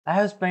I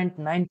have spent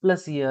 9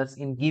 plus years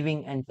in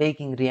giving and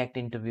taking React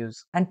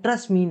interviews. And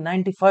trust me,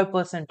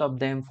 95% of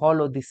them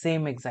follow the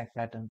same exact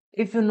pattern.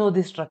 If you know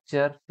this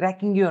structure,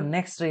 cracking your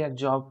next React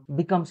job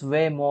becomes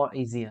way more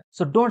easier.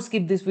 So don't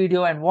skip this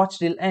video and watch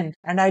till end,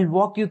 and I'll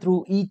walk you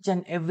through each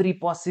and every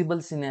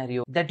possible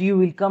scenario that you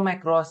will come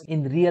across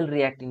in real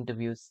React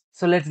interviews.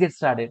 So let's get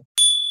started.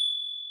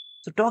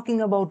 So talking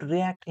about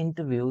React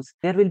interviews,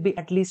 there will be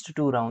at least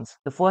two rounds.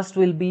 The first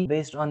will be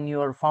based on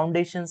your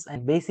foundations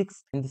and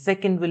basics, and the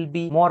second will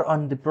be more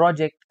on the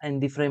project and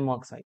the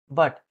framework side.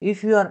 But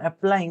if you are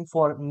applying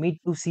for mid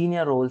to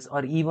senior roles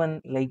or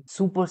even like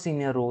super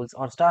senior roles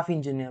or staff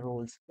engineer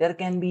roles, there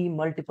can be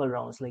multiple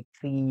rounds like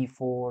 3,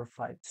 4,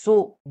 5.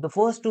 So the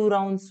first two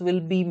rounds will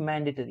be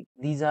mandatory.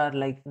 These are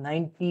like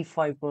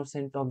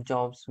 95% of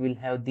jobs will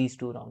have these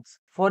two rounds.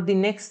 For the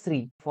next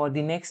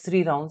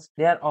three rounds,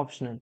 they are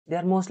optional. They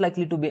are most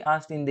likely to be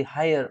asked in the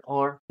higher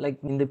or like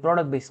in the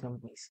product based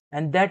companies,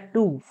 and that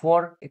too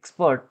for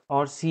expert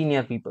or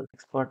senior people.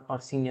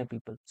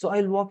 So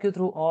I'll walk you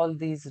through all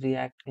these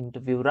React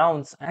interview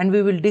rounds, and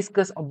we will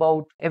discuss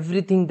about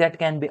everything that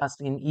can be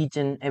asked in each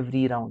and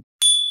every round.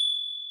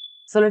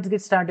 So let's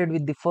get started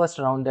with the first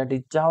round, that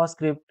is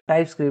JavaScript,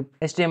 TypeScript,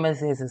 HTML,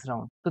 CSS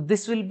round. So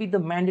this will be the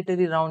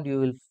mandatory round you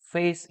will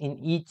face in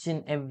each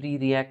and every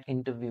React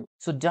interview.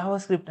 So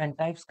JavaScript and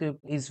TypeScript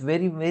is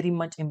very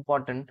much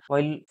important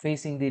while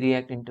facing the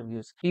React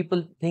interviews.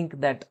 People think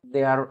that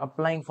they are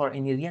applying for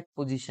any React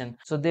position,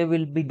 so they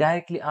will be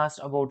directly asked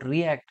about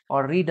React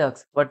or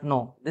Redux, but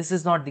no, this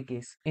is not the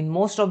case. In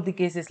most of the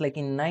cases, like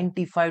in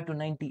 95 to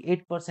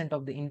 98%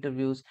 of the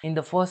interviews, in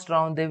the first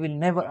round, they will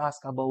never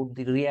ask about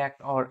the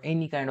React or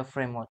any kind of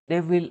framework. They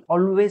will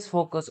always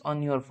focus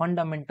on your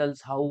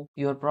fundamentals, how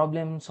your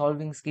problem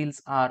solving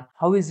skills are,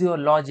 how is your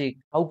logic,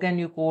 how can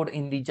you code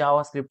in the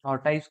JavaScript or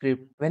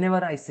TypeScript.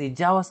 Whenever I say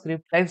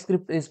JavaScript,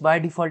 TypeScript is by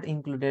default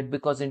included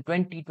because in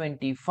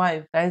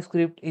 2025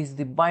 TypeScript is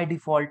the by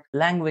default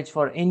language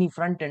for any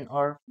front end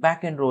or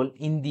back end role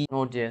in the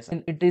Node.js,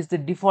 and it is the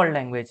default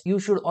language. You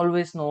should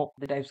always know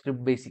the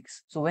TypeScript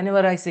basics. So whenever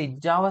I say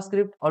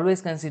JavaScript,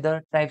 always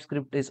consider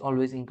TypeScript is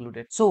always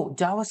included. So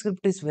JavaScript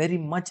is very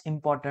much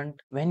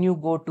important when you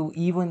go to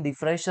even the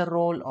fresher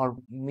role or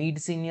mid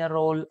senior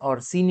role or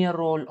senior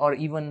role or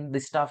even the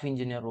staff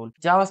engineer role.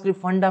 JavaScript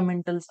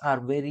fundamentals are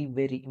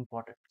very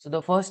important. So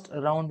the first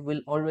round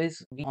will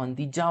always be on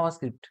the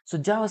JavaScript. So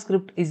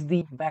JavaScript is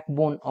the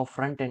backbone of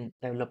front end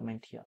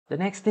development here. The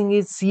next thing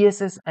is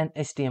CSS and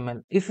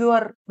HTML. If you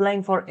are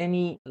applying for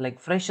any like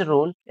fresher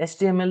role,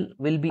 HTML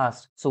will be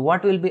asked. So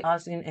what will be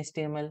asked in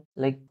HTML?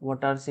 Like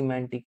what are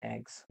semantic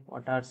tags?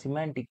 What are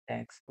semantic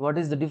tags? What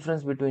is the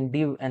difference between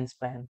div and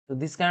span? So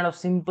this kind of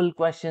simple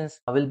questions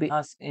will be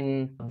asked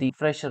in the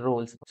fresher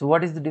roles. So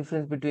what is the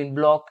difference between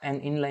block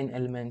and inline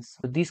elements?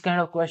 So these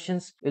kind of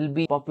questions will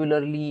be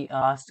popularly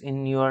asked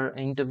in your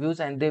interviews,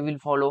 and they will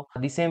follow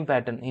the same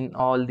pattern in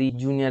all the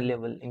junior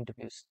level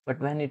interviews. But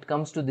when it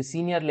comes to the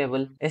senior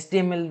level,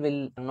 HTML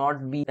will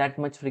not be that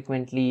much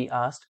frequently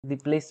asked. The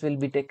place will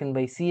be taken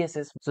by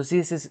CSS. So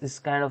CSS is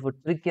kind of a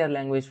trickier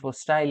language for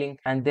styling,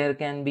 and there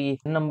can be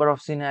a number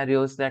of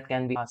scenarios that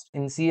can be asked.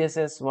 In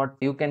CSS, what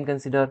you can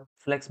consider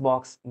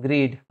flexbox,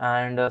 grid,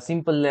 and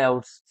simple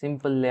layouts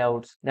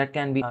that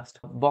can be asked.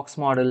 Box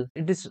model,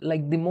 it is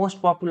like the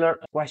most popular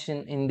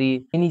question in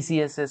the any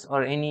CSS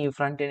or any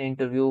front end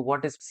interview.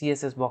 What is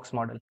CSS box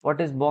model?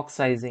 What is box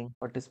sizing?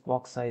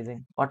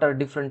 What are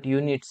different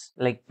units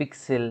like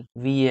pixel,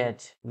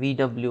 vh,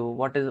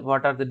 vw?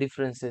 What are the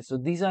differences? So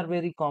these are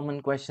very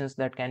common questions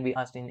that can be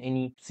asked in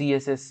any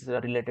CSS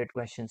related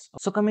questions.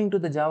 So coming to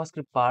the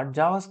JavaScript part,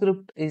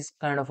 JavaScript is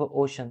kind of an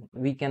ocean.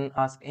 We can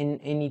ask in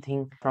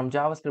anything from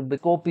JavaScript. The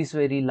scope is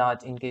very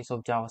large in case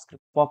of JavaScript.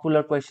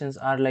 Popular questions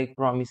are like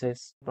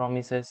promises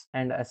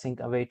and async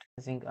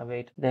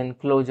await. Then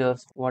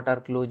closures, what are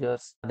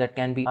closures? That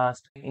can be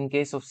asked. In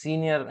case of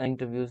senior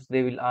interviews,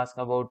 they will ask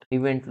about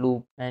event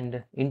loop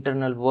and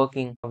internal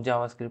working of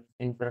JavaScript,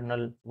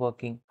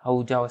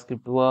 how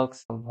JavaScript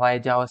works, why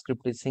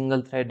JavaScript is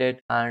single threaded,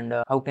 and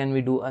how can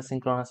we do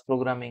asynchronous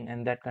programming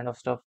and that kind of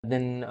stuff.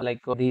 Then like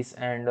this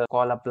and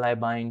call apply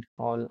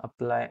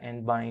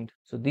and bind.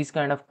 So these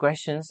kind of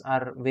questions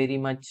are very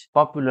much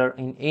popular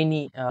in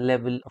any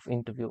level of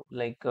interview,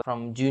 like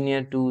from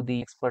junior to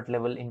the expert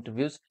level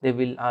interviews, they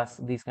will ask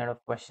these kind of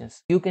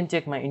questions. You can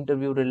check my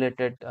interview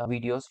related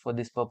videos for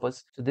this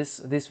purpose. So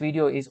this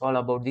video is all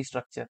about the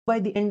structure. By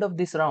the end of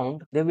this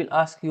round, they will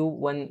ask you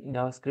one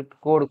JavaScript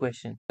code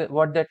question.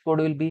 What that code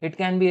will be, it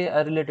can be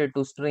related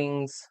to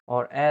strings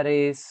or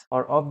arrays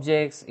or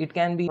objects. It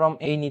can be from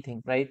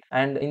anything, right?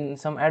 And in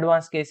some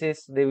advanced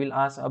cases, they will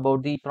ask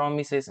about the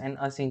promises and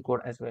async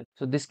code as well.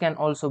 So this can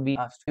also be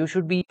asked. You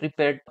should be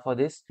prepared for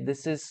this.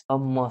 This is a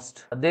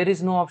must. There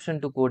is no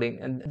option to coding,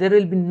 and there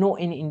will be no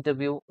any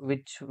interview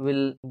which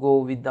will go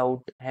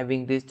without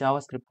having this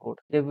JavaScript code.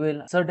 They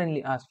will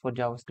certainly ask for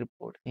JavaScript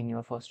code in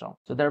your first round.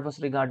 So that was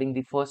regarding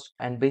the first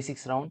and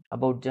basics round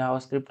about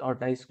JavaScript or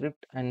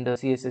TypeScript and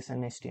CSS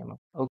and HTML.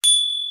 Okay.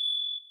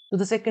 So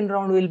the second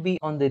round will be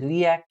on the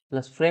React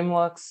plus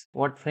frameworks,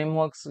 what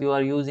frameworks you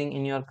are using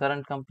in your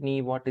current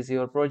company, what is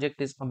your project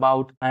is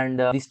about, and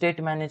the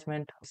state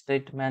management,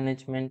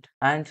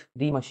 and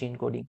the machine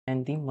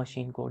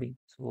coding.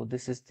 So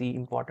this is the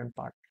important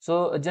part.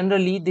 So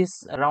generally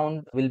this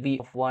round will be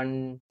of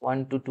 1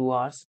 to 2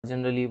 hours,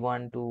 generally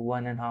 1 to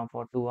 1.5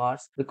 or 2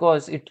 hours,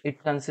 because it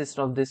consists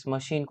of this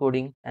machine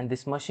coding, and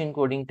this machine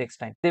coding takes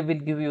time. They will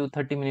give you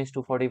 30 minutes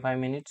to 45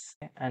 minutes,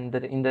 and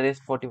in the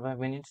rest 45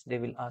 minutes they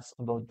will ask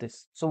about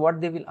this. So what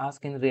they will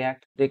ask in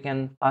React, they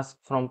can ask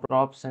from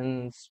props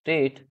and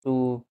state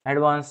to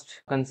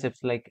advanced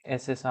concepts like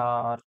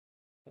SSR,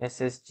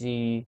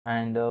 SSG,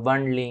 and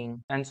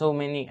bundling, and so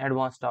many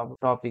advanced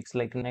topics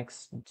like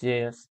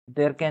Next.js.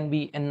 There can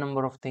be a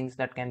number of things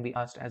that can be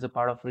asked as a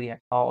part of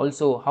React.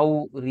 Also,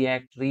 how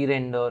React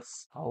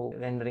re-renders, how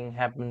rendering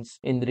happens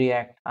in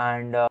React,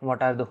 and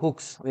what are the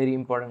hooks? Very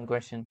important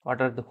question.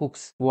 What are the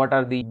hooks? What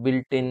are the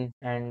built-in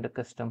and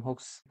custom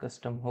hooks?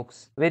 Custom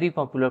hooks. Very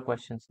popular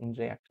questions in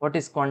React. What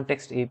is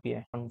context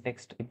API?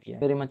 Context API.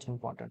 Very much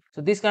important.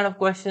 So these kind of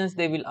questions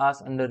they will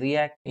ask under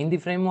React. In the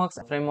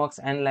frameworks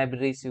and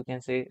libraries, you can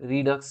say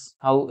Redux,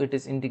 how it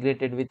is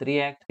integrated with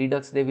React.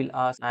 Redux they will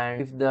ask,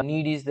 and if the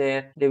need is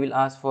there, they will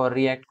ask for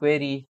React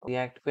query.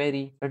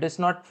 It is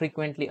not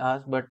frequently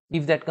asked, but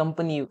if that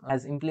company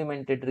has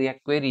implemented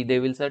React query, they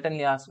will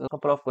certainly ask a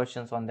couple of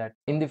questions on that.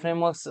 In the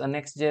frameworks,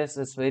 Next.js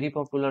is very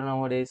popular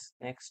nowadays.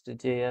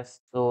 Next.js,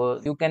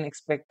 so you can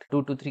expect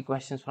 2 to 3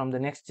 questions from the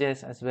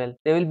Next.js as well.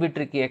 They will be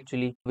tricky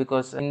actually,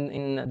 because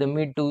in the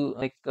mid to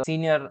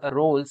senior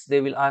roles,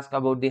 they will ask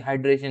about the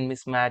hydration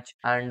mismatch,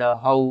 and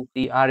how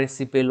the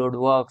RSC payload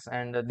works,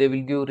 and they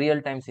will give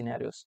real-time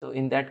scenarios. So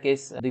in that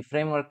case, the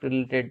framework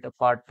related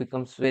part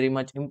becomes very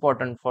much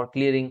important for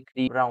clearing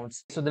the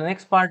rounds. So the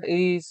next part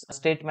is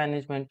state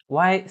management.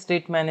 Why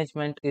state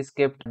management is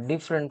kept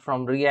different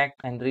from React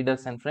and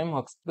Redux and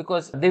frameworks?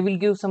 Because they will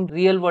give some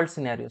real world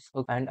scenarios.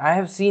 Okay. And I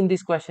have seen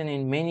this question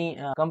in many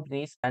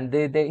companies, and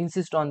they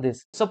insist on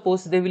this.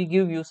 Suppose they will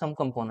give you some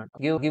component,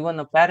 given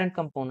a parent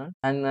component,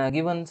 and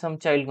given some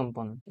child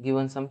component,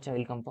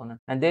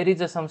 and there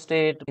is some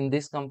state in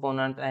this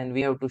component, and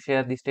we have to share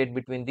the state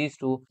between these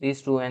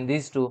two and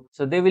these two.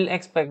 So they will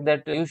expect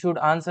that you should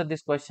answer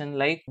this question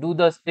like, do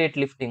the state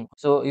lifting,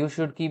 so you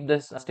should keep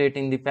this state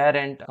in the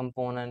parent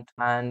component,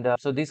 and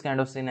so this kind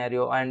of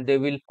scenario. And they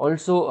will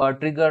also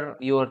trigger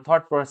your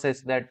thought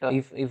process that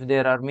if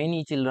there are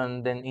many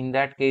children, then in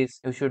that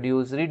case you should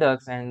use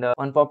Redux. And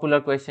one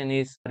popular question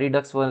is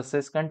Redux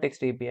versus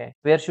context API.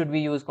 Where should we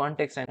use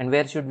context, and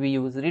where should we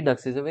use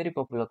Redux, is a very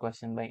popular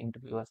question by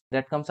interviewers.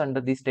 That comes under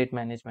the state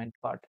management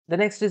part. The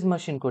next is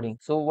machine coding.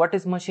 So what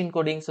is machine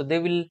coding? So they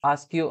will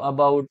ask you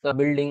about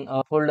building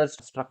a folder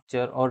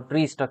structure or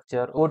tree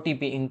structure,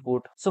 OTP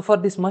input. So for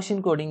this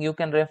machine coding, you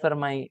can refer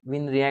my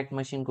Win React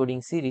machine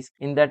coding series.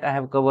 In that I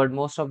have covered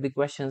most of the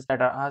questions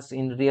that are asked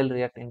in real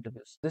React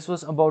interviews. This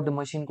was about the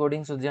machine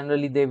coding. So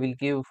generally they will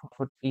give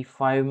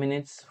 45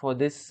 minutes for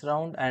this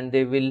round, and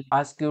they will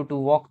ask you to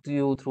walk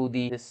you through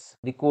the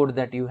code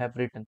that you have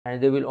written,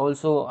 and they will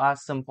also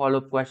ask some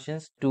follow-up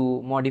questions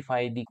to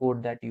modify the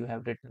code that you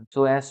have written,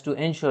 so as to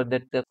ensure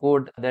that the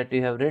code that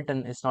you have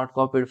written is not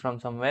copied from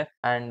somewhere,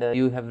 and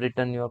you have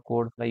written your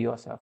code by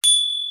yourself.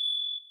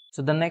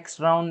 So the next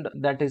round,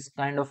 that is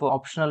kind of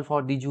optional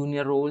for the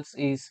junior roles,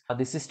 is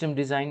the system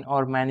design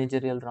or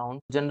managerial round.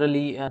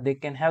 Generally, they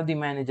can have the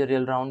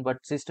managerial round, but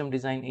system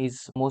design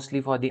is mostly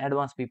for the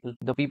advanced people,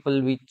 the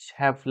people which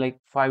have like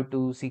 5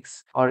 to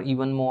 6 or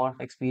even more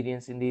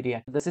experience in the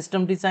area. The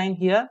system design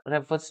here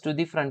refers to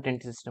the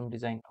front-end system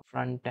design,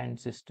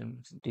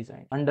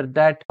 Under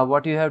that,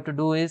 what you have to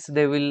do is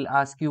they will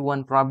ask you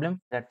one problem.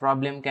 That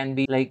problem can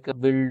be like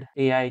build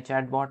AI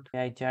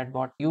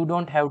chatbot. You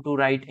don't have to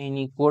write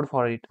any code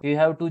for it. You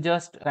have to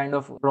just kind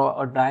of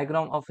draw a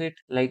diagram of it,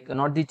 like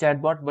not the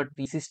chatbot but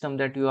the system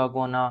that you are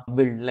gonna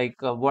build, like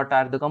what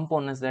are the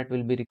components that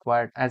will be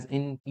required as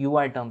in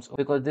UI terms,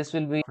 because this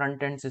will be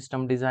front-end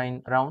system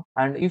design round.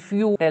 And if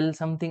you tell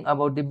something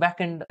about the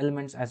backend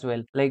elements as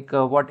well, like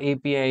what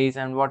APIs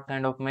and what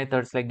kind of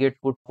methods like get,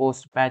 put,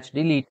 post, patch,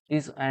 delete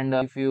is, and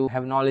if you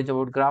have knowledge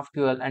about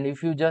GraphQL, and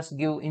if you just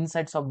give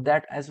insights of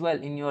that as well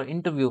in your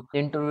interview, the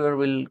interviewer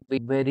will be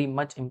very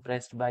much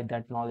impressed by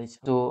that knowledge.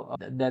 So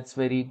that's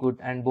very good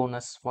and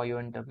bonus for your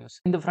interviews.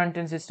 In the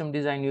front-end system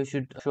design, you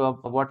should show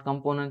up what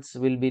components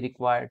will be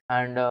required,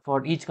 and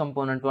for each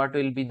component what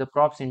will be the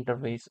props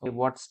interface,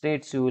 what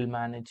states you will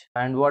manage,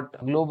 and what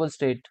global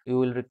state you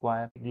will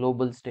require.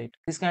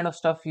 This kind of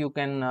stuff you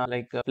can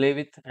play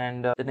with.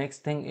 And the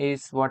next thing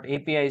is what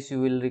APIs you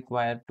will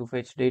require to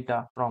fetch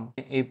data from.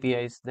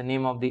 APIs, the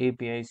name of the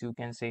APIs, you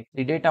can say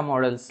the data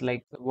models,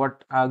 like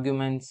what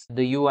arguments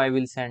the UI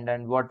will send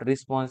and what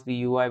response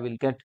the UI will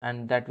get,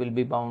 and that will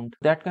be bound.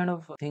 That kind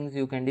of things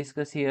you can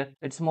discuss here.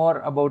 It's more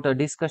about a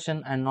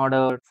discussion and not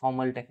a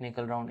formal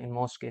technical round in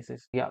most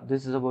cases. Yeah,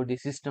 this is about the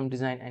system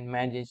design and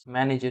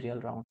managerial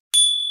round.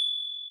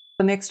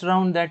 The next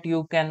round that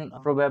you can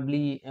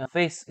probably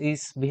face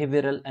is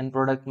behavioral and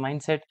product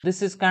mindset.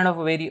 This is kind of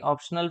very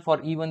optional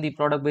for even the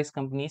product based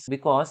companies,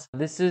 because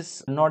this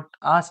is not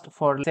asked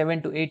for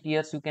 7 to 8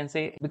 years, you can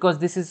say, because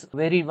this is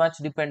very much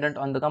dependent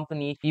on the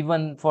company.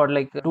 Even for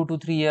like 2 to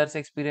 3 years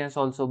experience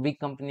also, big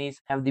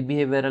companies have the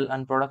behavioral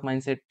and product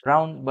mindset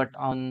round. But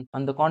on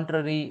the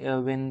contrary,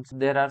 when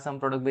there are some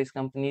product based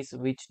companies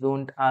which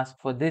don't ask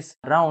for this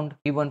round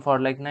even for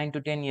like 9 to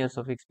 10 years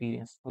of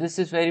experience. This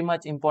is very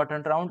much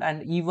important round,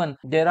 and even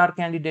there are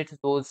candidates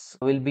those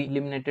will be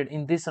eliminated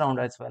in this round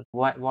as well.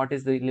 What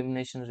is the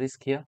elimination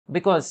risk here?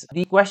 Because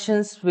the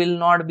questions will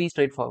not be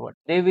straightforward.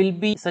 They will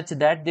be such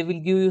that they will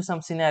give you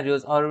some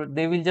scenarios, or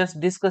they will just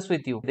discuss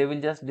with you.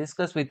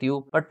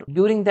 But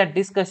during that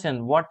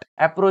discussion, what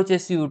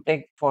approaches you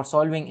take for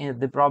solving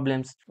the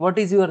problems, what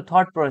is your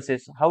thought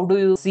process, how do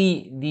you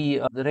see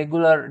the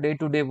regular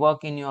day-to-day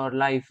work in your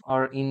life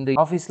or in the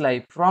office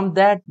life, from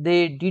that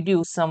they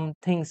deduce some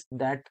things,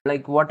 that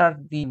like what are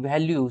the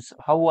values,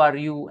 how are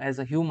you as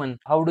a human,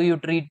 how do you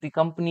treat the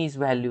company's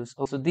values.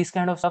 So this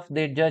kind of stuff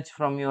they judge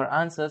from your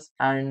answers,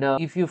 and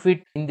if you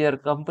fit in their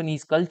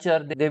company's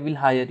culture, they will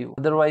hire you,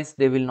 otherwise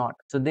they will not.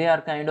 So they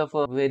are kind of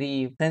a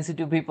very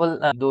sensitive people,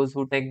 those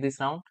who take this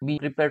round. Be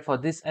prepared for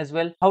this as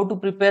well. How to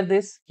prepare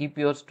this? Keep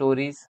your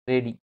stories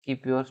ready.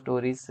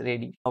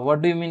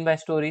 What do you mean by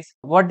stories?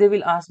 What they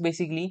will ask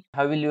basically,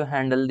 how will you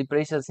handle the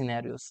pressure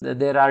scenarios?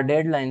 There are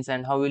deadlines,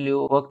 and how will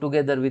you work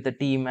together with a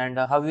team, and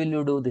how will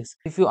you do this?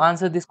 If you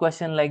answer this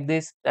question like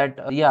this, that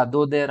yeah,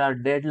 though there are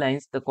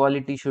deadlines, the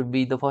quality should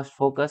be the first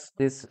focus.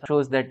 This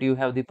shows that you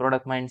have the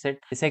product mindset.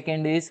 The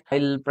second is,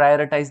 I'll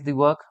prioritize the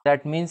work.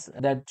 That means,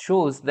 that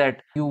shows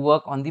that you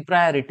work on the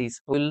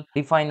priorities. Will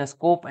define a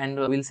scope and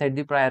will set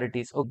the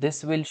priorities. So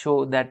this will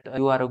show that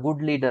you are a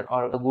good leader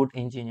or a good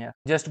engineer.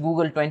 Just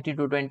Google 20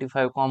 to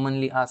 25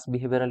 commonly asked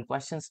behavioral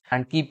questions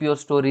and keep your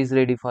stories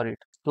ready for it.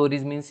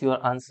 Stories means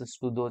your answers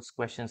to those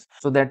questions,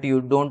 so that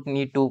you don't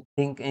need to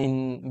think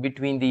in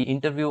between the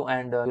interview,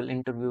 and your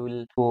interview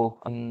will go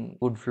on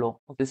good flow.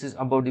 This is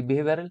about the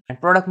behavioral and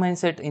product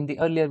mindset. In the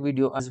earlier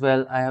video as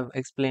well, I have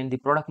explained the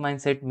product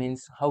mindset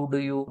means how do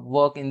you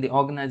work in the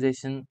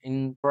organization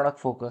in product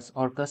focus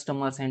or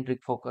customer centric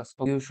focus.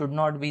 So you should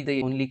not be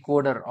the only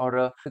coder,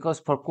 or because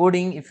for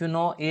coding, if you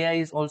know, AI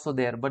is also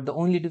there, but the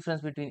only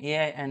difference between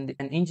AI and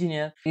an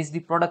engineer is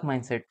the product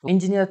mindset. So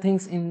engineer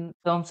thinks in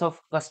terms of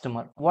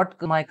customer, what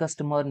my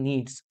customer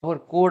needs. Our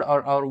code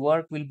or our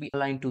work will be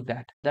aligned to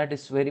that. That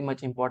is very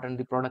much important,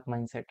 the product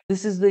mindset.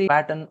 This is the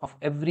pattern of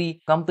every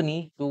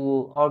company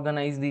to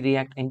organize the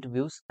React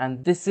interviews,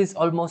 and this is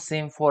almost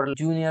same for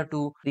junior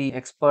to the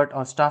expert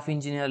or staff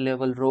engineer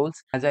level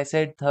roles. As I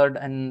said, third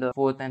and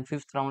fourth and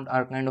fifth round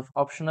are kind of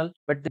optional,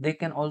 but they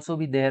can also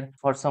be there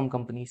for some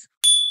companies.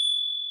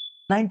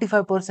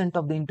 95%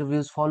 of the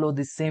interviews follow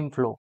the same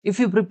flow. If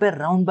you prepare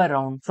round by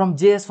round, from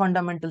JS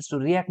fundamentals to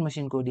React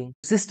machine coding,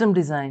 system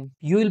design,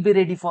 you will be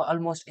ready for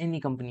almost any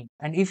company.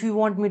 And if you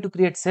want me to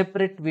create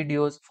separate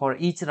videos for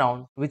each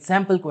round with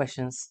sample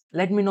questions,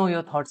 let me know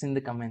your thoughts in the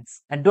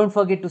comments. And don't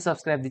forget to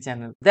subscribe the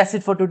channel. That's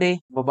it for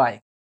today. Bye bye.